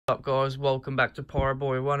Up guys, welcome back to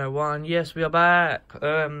Pyroboy 101. Yes, we are back.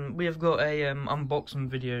 We have got a unboxing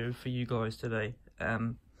video for you guys today.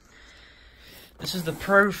 This is the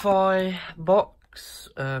Profibox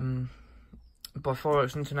by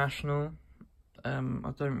Profibox International. I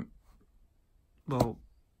don't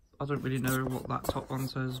really know what that top one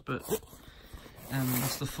says, but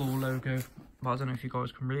that's the full logo. But I don't know if you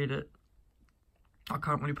guys can read it. I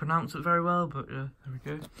can't really pronounce it very well, but yeah, there we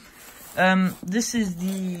go. This is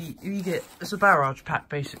it's a barrage pack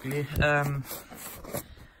basically.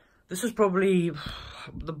 This is probably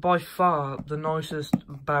by far the nicest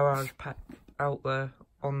barrage pack out there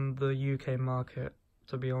on the UK market,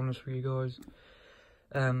 to be honest with you guys.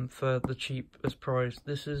 For the cheapest price,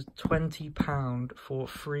 this is £20 for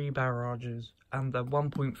 3 barrages and the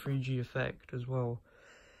 1.3G effect as well.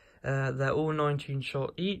 They're all 19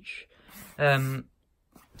 shot each.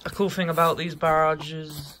 A cool thing about these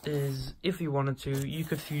barrages is, if you wanted to, you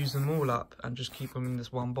could fuse them all up and just keep them in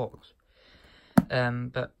this one box.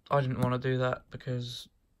 But I didn't want to do that because,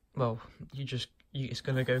 well, it's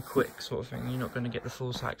going to go quick sort of thing. You're not going to get the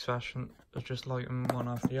full satisfaction of just light them one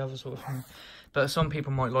after the other sort of thing. But some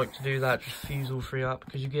people might like to do that, just fuse all 3 up,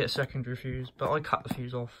 because you get a secondary fuse. But I cut the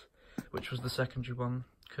fuse off, which was the secondary one,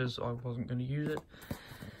 because I wasn't going to use it.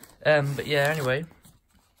 But yeah, anyway,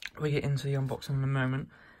 we get into the unboxing in a moment.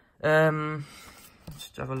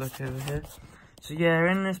 Just have a look over here. So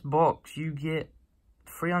yeah, in this box you get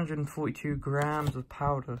 342 grams of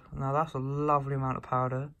powder. Now that's a lovely amount of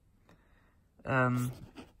powder. I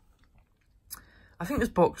think this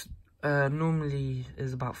box normally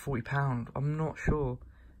is about £40. I'm not sure,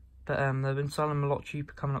 but they've been selling them a lot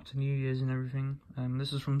cheaper coming up to New Year's and everything.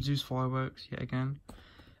 This is from Zeus Fireworks yet again.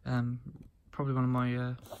 Probably one of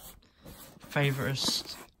my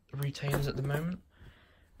favourite retailers at the moment.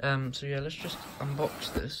 So yeah, let's just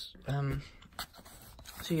unbox this.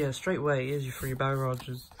 So yeah, straight away, here's your 3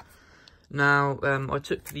 barrages. Now, I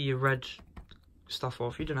took the red stuff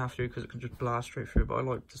off. You don't have to, because it can just blast straight through, but I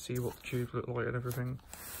like to see what the tubes look like and everything,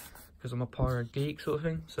 because I'm a pyro geek sort of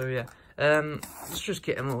thing. So yeah, let's just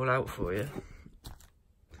get them all out for you.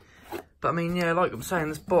 But I mean, yeah, like I'm saying,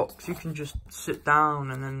 this box, you can just sit down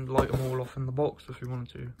and then light them all off in the box if you wanted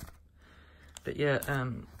to. But yeah,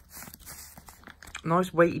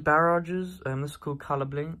 nice weighty barrages. This is called Colour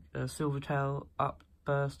Blink. Silvertail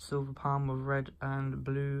Upburst Silver Palm with red and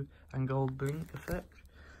blue and gold blink effect.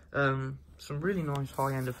 Some really nice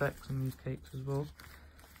high-end effects in these cakes as well.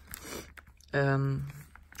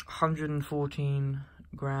 114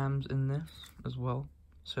 grams in this as well.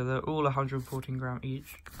 So they're all 114 gram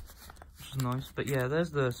each, which is nice. But yeah,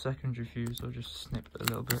 there's the secondary fuse. I'll just snip it a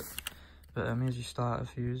little bit. But here's your starter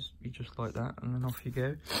fuse. You just like that, and then off you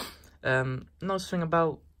go. Nice thing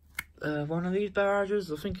about one of these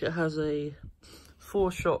barrages, I think it has a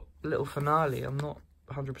 4-shot little finale. I'm not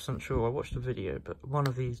 100% sure. I watched a video, but one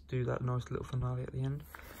of these do that nice little finale at the end.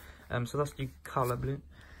 So that's the Colour Blink.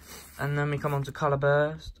 And then we come on to Colour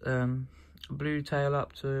Burst. Blue tail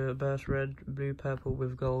up to burst red, blue purple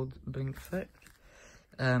with gold blink effect.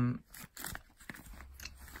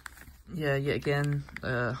 Yeah, yet again,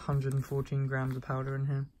 114 grams of powder in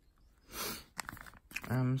here.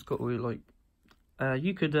 It's got all like,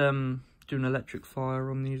 you could do an electric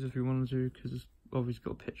fire on these if you wanted to, because it's obviously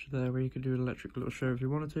got a picture there where you could do an electric little show if you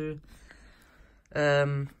wanted to.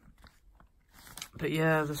 But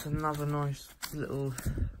yeah, there's another nice little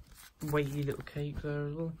weighty little cake there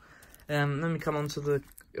as well. Then we come on to the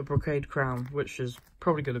brocade crown, which is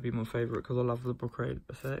probably going to be my favourite because I love the brocade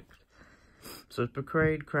effect. So it's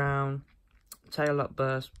brocade crown, tail up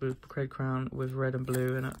burst with brocade crown with red and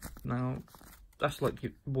blue in it. Now, that's like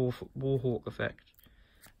your Warhawk effect.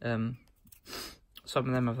 Some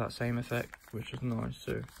of them have that same effect, which is nice.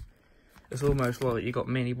 So it's almost like you got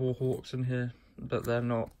mini Warhawks in here, but they're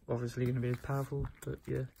not obviously going to be as powerful. But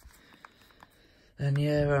yeah, and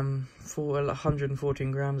yeah, for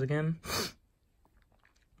 114 grams again.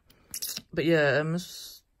 But yeah,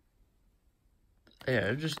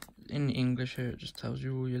 yeah, just in English here, it just tells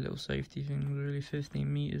you all your little safety things. Really,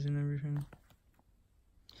 15 meters and everything.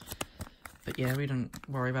 But yeah, we don't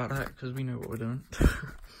worry about that because we know what we're doing.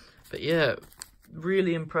 But yeah,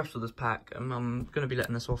 really impressed with this pack. I'm going to be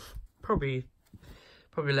letting this off, probably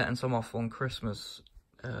letting some off on Christmas.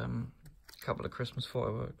 A couple of Christmas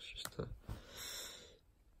fireworks just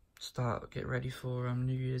to get ready for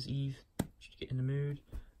New Year's Eve, just to get in the mood.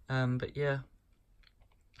 But yeah,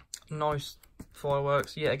 nice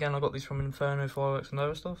fireworks. Yeah, again, I got these from Inferno Fireworks and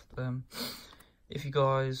other stuff. If you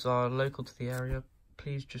guys are local to the area,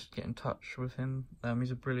 please just get in touch with him. He's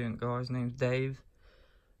a brilliant guy. His name's Dave.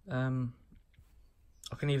 I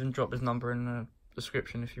can even drop his number in the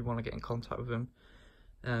description if you want to get in contact with him.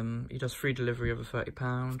 He does free delivery over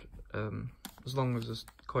 £30, as long as it's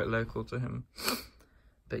quite local to him.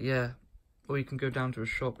 But yeah, or you can go down to his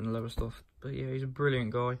shop and Lowestoft. But yeah, he's a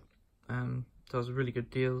brilliant guy. Does really good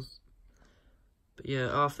deals. But yeah,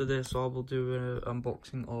 after this I will do an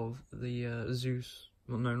unboxing of the Zeus.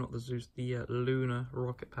 Well, no, not the Zeus, the Lunar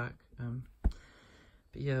rocket pack.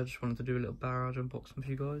 But yeah, I just wanted to do a little barrage unboxing for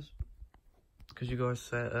you guys, because you guys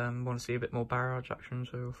said want to see a bit more barrage action,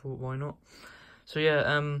 so I thought why not. So yeah,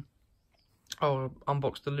 I'll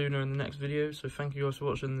unbox the Lunar in the next video. So thank you guys for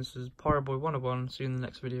watching. This is Pyroboy101. See you in the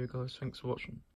next video, guys. Thanks for watching.